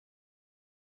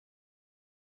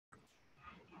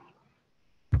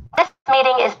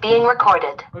being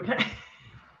recorded. Okay.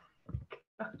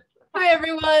 Hi,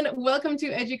 everyone. Welcome to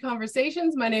EDGEy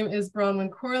Conversations. My name is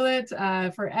Bronwyn Corlett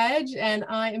for EDGE, and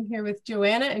I am here with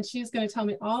Joanna, and she's going to tell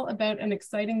me all about an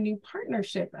exciting new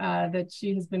partnership that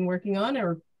she has been working on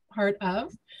or part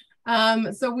of.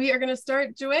 So we are going to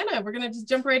start. Joanna, we're going to just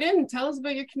jump right in and tell us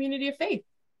about your community of faith.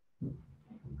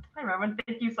 Hi, Bronwyn.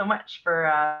 Thank you so much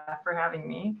for having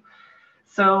me.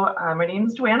 So my name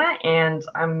is Joanna, and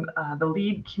I'm the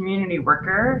lead community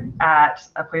worker at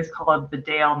a place called the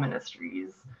Dale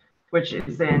Ministries, which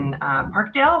is in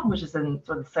Parkdale, which is in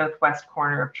sort of the southwest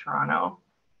corner of Toronto.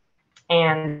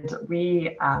 And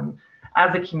we,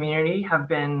 as a community, have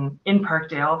been in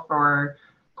Parkdale for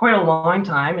quite a long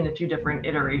time in a few different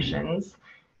iterations.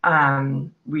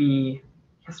 We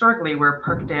historically were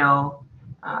Parkdale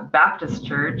Baptist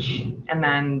Church, and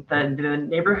then the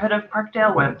neighborhood of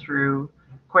Parkdale went through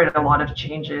quite a lot of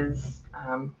changes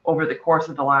over the course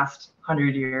of the last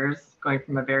 100 years, going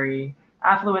from a very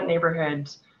affluent neighborhood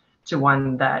to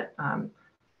one that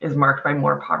is marked by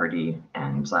more poverty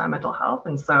and mental health.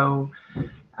 And so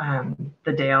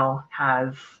the Dale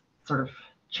has sort of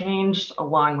changed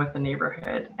along with the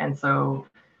neighborhood. And so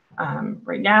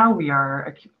right now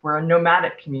we're a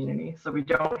nomadic community, so we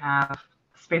don't have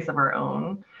space of our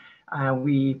own.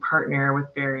 We partner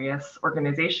with various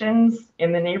organizations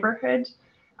in the neighborhood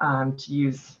to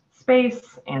use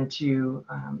space and to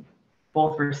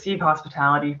both receive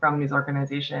hospitality from these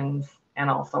organizations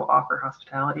and also offer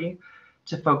hospitality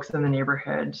to folks in the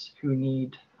neighborhood who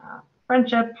need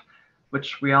friendship,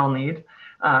 which we all need,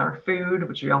 or food,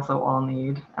 which we also all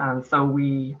need. So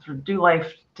we sort of do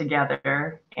life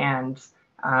together and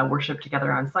worship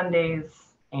together on Sundays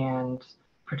and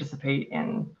participate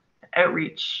in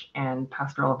outreach and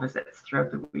pastoral visits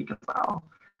throughout the week as well.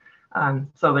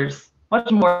 So there's much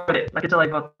more that I could tell you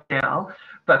about Dale,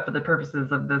 but for the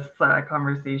purposes of this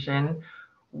conversation,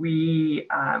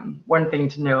 one thing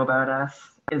to know about us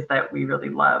is that we really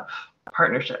love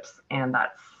partnerships, and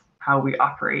that's how we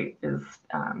operate, is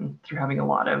through having a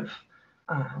lot of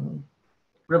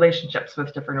relationships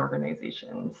with different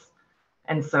organizations.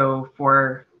 And so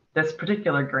for this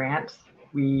particular grant,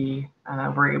 we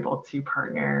were able to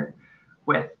partner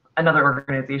with another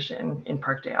organization in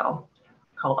Parkdale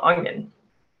called EDGEy.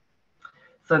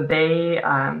 So they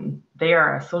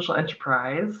are a social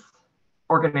enterprise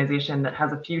organization that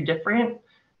has a few different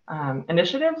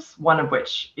initiatives, one of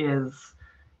which is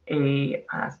a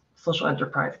social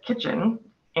enterprise kitchen.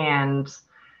 And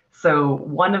so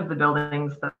one of the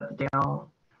buildings that the Dale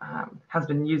has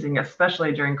been using,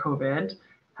 especially during COVID,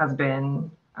 has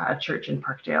been a church in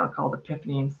Parkdale called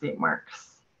Epiphany and St.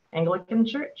 Mark's Anglican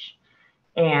Church.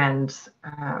 And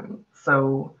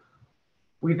so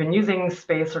we've been using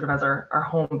space sort of as our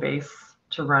home base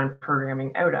to run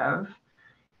programming out of.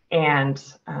 And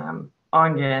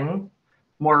EDGEy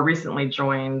more recently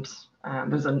joined,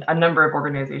 there's a number of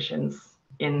organizations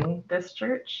in this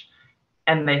church,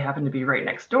 and they happen to be right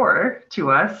next door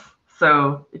to us.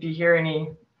 So if you hear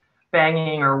any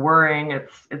banging or whirring,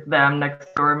 it's them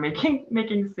next door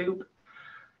making soup.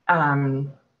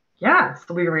 Yeah,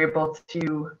 so we were able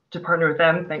to partner with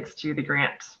them thanks to the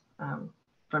grant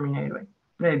from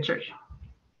United Church.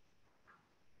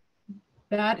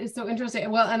 That is so interesting.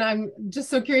 Well, and I'm just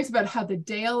so curious about how the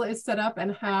Dale is set up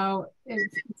and how it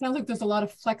sounds like there's a lot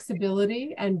of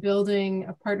flexibility and building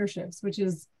of partnerships, which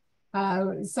is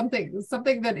something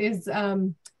that is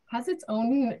has its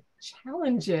own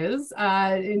challenges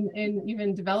in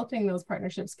even developing those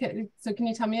partnerships. So can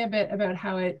you tell me a bit about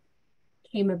how it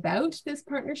came about, this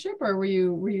partnership, or were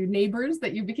you neighbors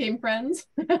that you became friends?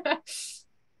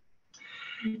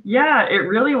 Yeah, it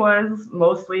really was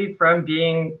mostly from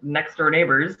being next door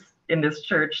neighbors in this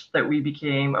church that we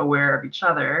became aware of each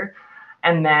other.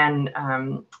 And then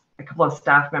a couple of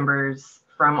staff members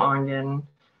from EDGEy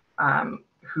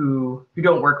who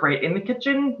don't work right in the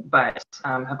kitchen, but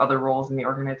have other roles in the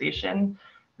organization.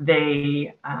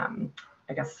 They,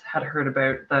 I guess, had heard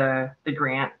about the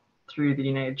grant through the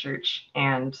United Church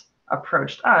and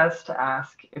approached us to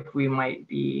ask if we might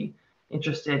be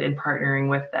interested in partnering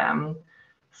with them,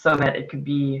 so that it could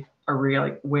be a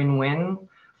real win-win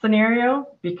scenario,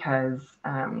 because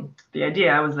the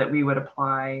idea was that we would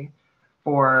apply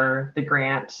for the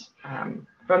grant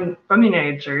from the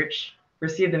United Church,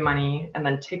 receive the money, and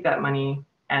then take that money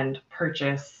and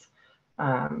purchase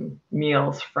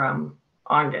meals from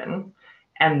EDGEy,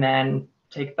 and then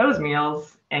take those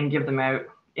meals and give them out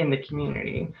in the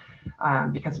community,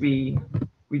 because we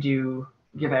do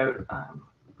give out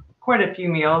quite a few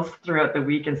meals throughout the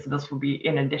week, and so this will be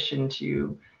in addition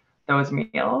to those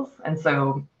meals. And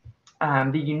so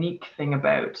the unique thing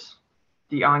about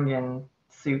the EDGEy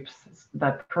soups.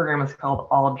 That program is called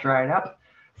All Dried Up.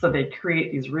 So they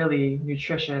create these really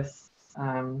nutritious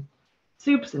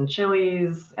soups and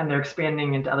chilies, and they're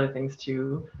expanding into other things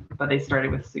too. But they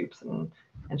started with soups and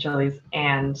chilies,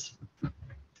 and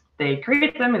they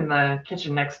create them in the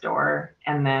kitchen next door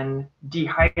and then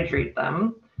dehydrate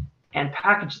them and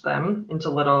package them into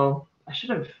little, I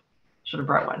should have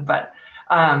brought one, but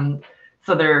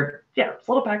so they're, yeah,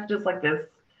 little packages like this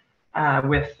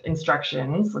with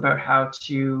instructions about how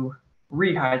to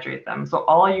rehydrate them. So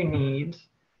all you need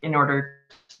in order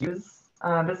to use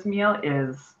this meal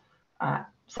is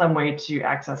some way to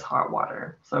access hot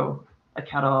water. So a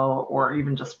kettle or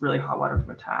even just really hot water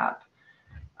from a tap.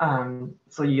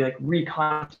 So you like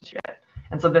reconstitute it.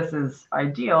 And so this is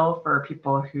ideal for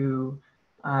people who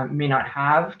may not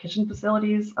have kitchen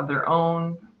facilities of their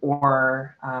own,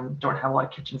 or don't have a lot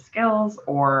of kitchen skills,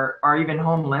 or are even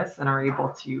homeless and are able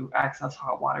to access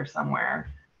hot water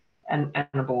somewhere and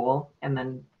a bowl, and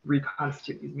then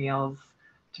reconstitute these meals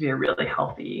to be a really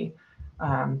healthy,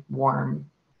 warm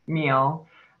meal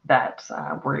that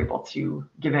we're able to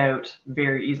give out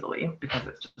very easily because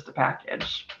it's just a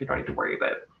package. We don't need to worry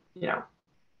about,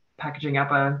 packaging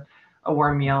up a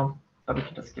warm meal, but we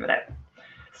can just give it out.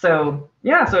 So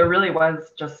yeah, so it really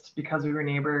was just because we were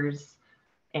neighbors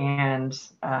and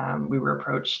we were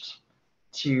approached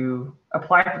to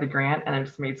apply for the grant, and it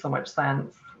just made so much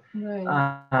sense.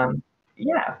 Right.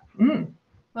 Yeah. Mm.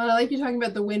 Well, I like you talking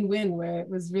about the win-win, where it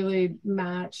was really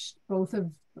matched both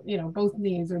of, both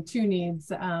needs, or two needs.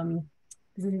 Because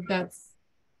I think that's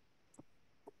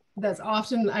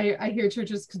often I hear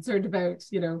churches concerned about,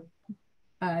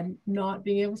 not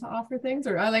being able to offer things,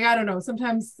 or I don't know.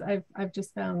 Sometimes I've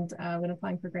just found when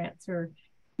applying for grants or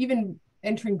even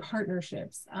entering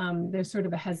partnerships, there's sort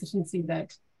of a hesitancy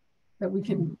that we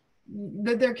can,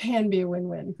 that there can be a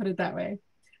win-win, put it that way.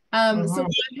 So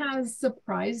what has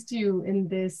surprised you in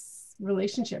this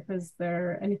relationship? Is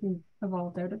there anything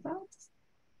evolved out of that?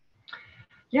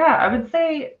 Yeah, I would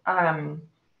say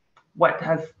what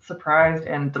has surprised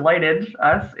and delighted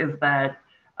us is that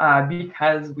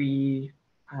because we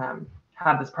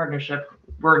have this partnership,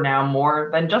 we're now more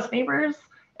than just neighbors,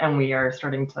 and we are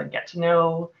starting to get to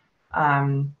know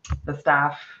the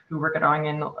staff who work at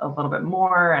Onion a little bit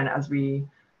more. And as we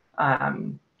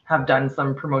have done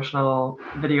some promotional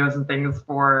videos and things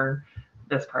for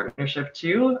this partnership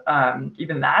too,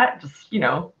 even that, just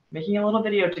making a little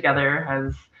video together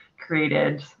has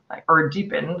created or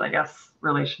deepened, I guess,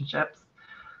 relationships.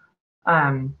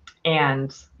 And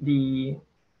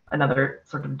another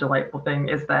sort of delightful thing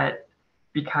is that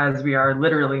because we are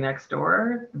literally next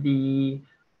door, the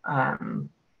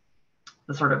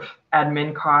sort of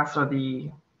admin costs or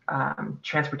the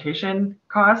transportation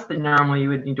costs that normally you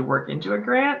would need to work into a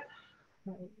grant,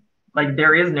 like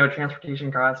there is no transportation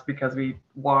cost because we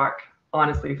walk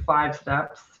honestly 5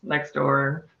 steps next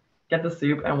door, get the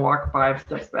soup, and walk 5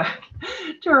 steps back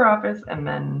to our office and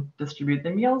then distribute the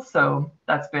meals. So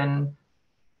that's been,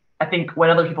 I think, when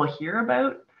other people hear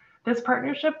about this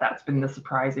partnership, that's been the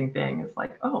surprising thing. It's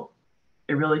like, oh,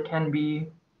 it really can be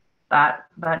that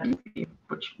easy,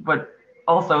 which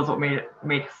also is what made it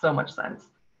make so much sense.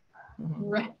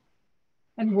 Right.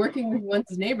 And working with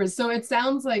one's neighbors. So it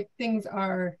sounds like things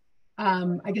are,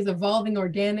 I guess, evolving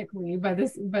organically by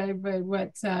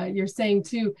what you're saying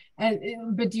too.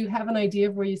 But do you have an idea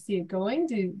of where you see it going?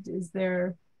 Is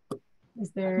there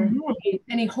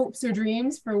any hopes or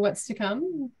dreams for what's to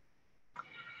come?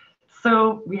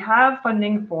 So we have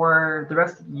funding for the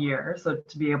rest of the year. So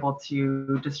to be able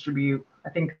to distribute, I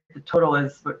think the total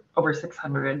is over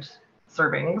 600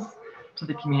 servings to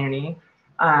the community.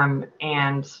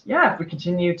 And yeah, if we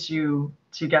continue to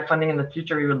get funding in the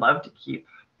future, we would love to keep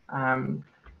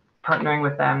partnering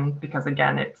with them, because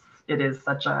again, it is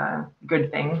such a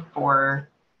good thing for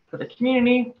the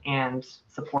community and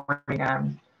supporting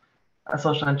a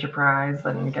social enterprise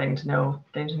and getting to know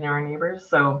our neighbors.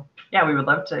 So yeah, we would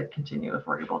love to continue if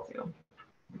we're able to.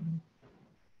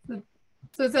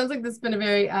 So it sounds like this has been a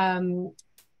very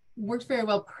worked very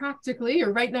well practically.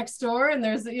 You're right next door, and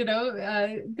there's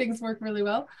things work really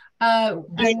well.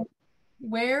 And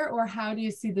where or how do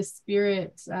you see the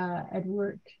spirit at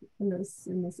work in this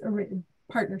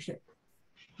partnership?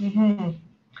 Well,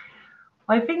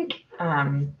 I think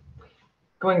going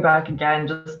back again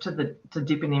just to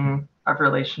deepening of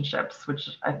relationships, which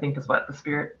I think is what the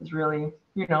spirit is really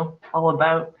all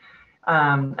about.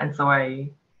 And so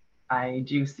I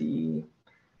do see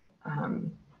I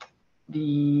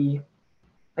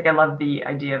love the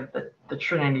idea of the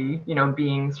Trinity,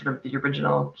 being sort of the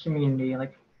original community,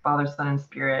 like Father, Son, and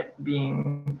Spirit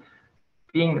being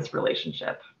this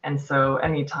relationship. And so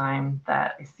anytime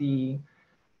that I see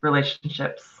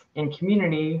relationships in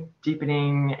community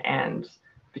deepening and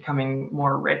becoming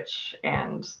more rich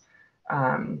and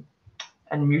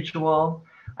mutual.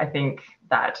 I think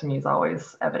that to me is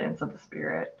always evidence of the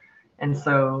Spirit. And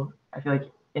so I feel like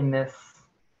in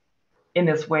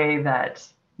this way that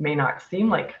may not seem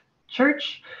like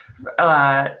church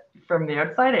from the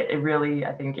outside, it really,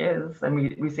 I think, is. And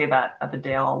we say that at the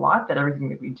Dale a lot, that everything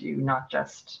that we do, not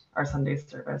just our Sunday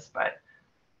service, but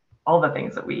all the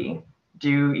things that we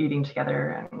do, eating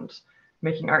together and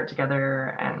making art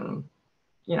together and,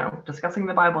 discussing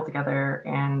the Bible together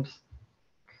and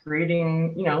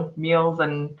creating, meals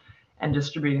and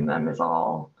distributing them is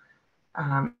all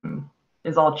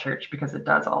church, because it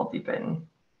does all deepen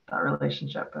that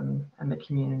relationship and the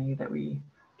community that we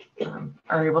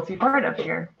are able to be part of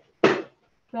here.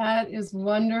 That is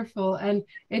wonderful, and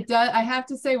it does. I have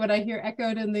to say, what I hear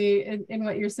echoed in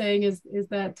what you're saying is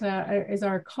that is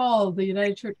our call, the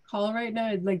United Church call right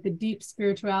now, like the deep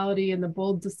spirituality and the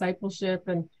bold discipleship,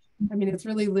 and I mean, it's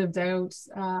really lived out.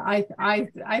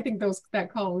 I think that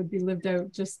call would be lived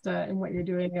out just in what you're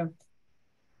doing of,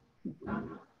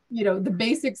 the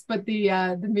basics, but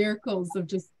the miracles of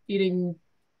just getting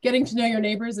to know your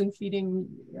neighbors and feeding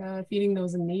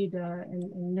those in need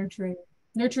and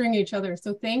nurturing each other.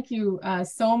 So thank you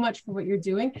so much for what you're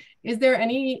doing. Is there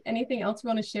anything else you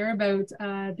want to share about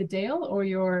the Dale or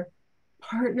your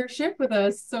partnership with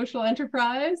a social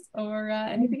enterprise or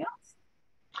anything else?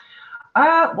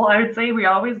 Well, I would say we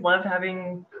always love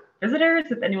having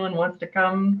visitors. If anyone wants to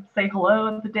come say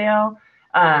hello at the Dale,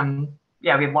 we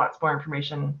have lots more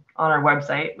information on our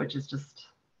website, which is just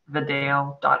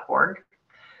thedale.org.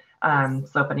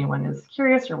 So if anyone is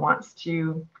curious or wants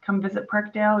to come visit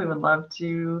Parkdale, we would love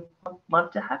to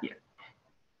have you.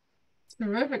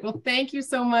 Terrific. Well, thank you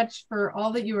so much for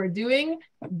all that you are doing.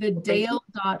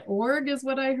 Thedale.org is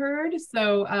what I heard.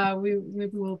 So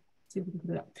maybe we'll see if we can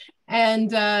put it up.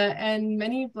 And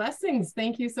many blessings.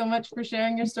 Thank you so much for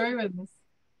sharing your story with us.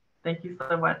 Thank you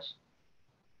so much.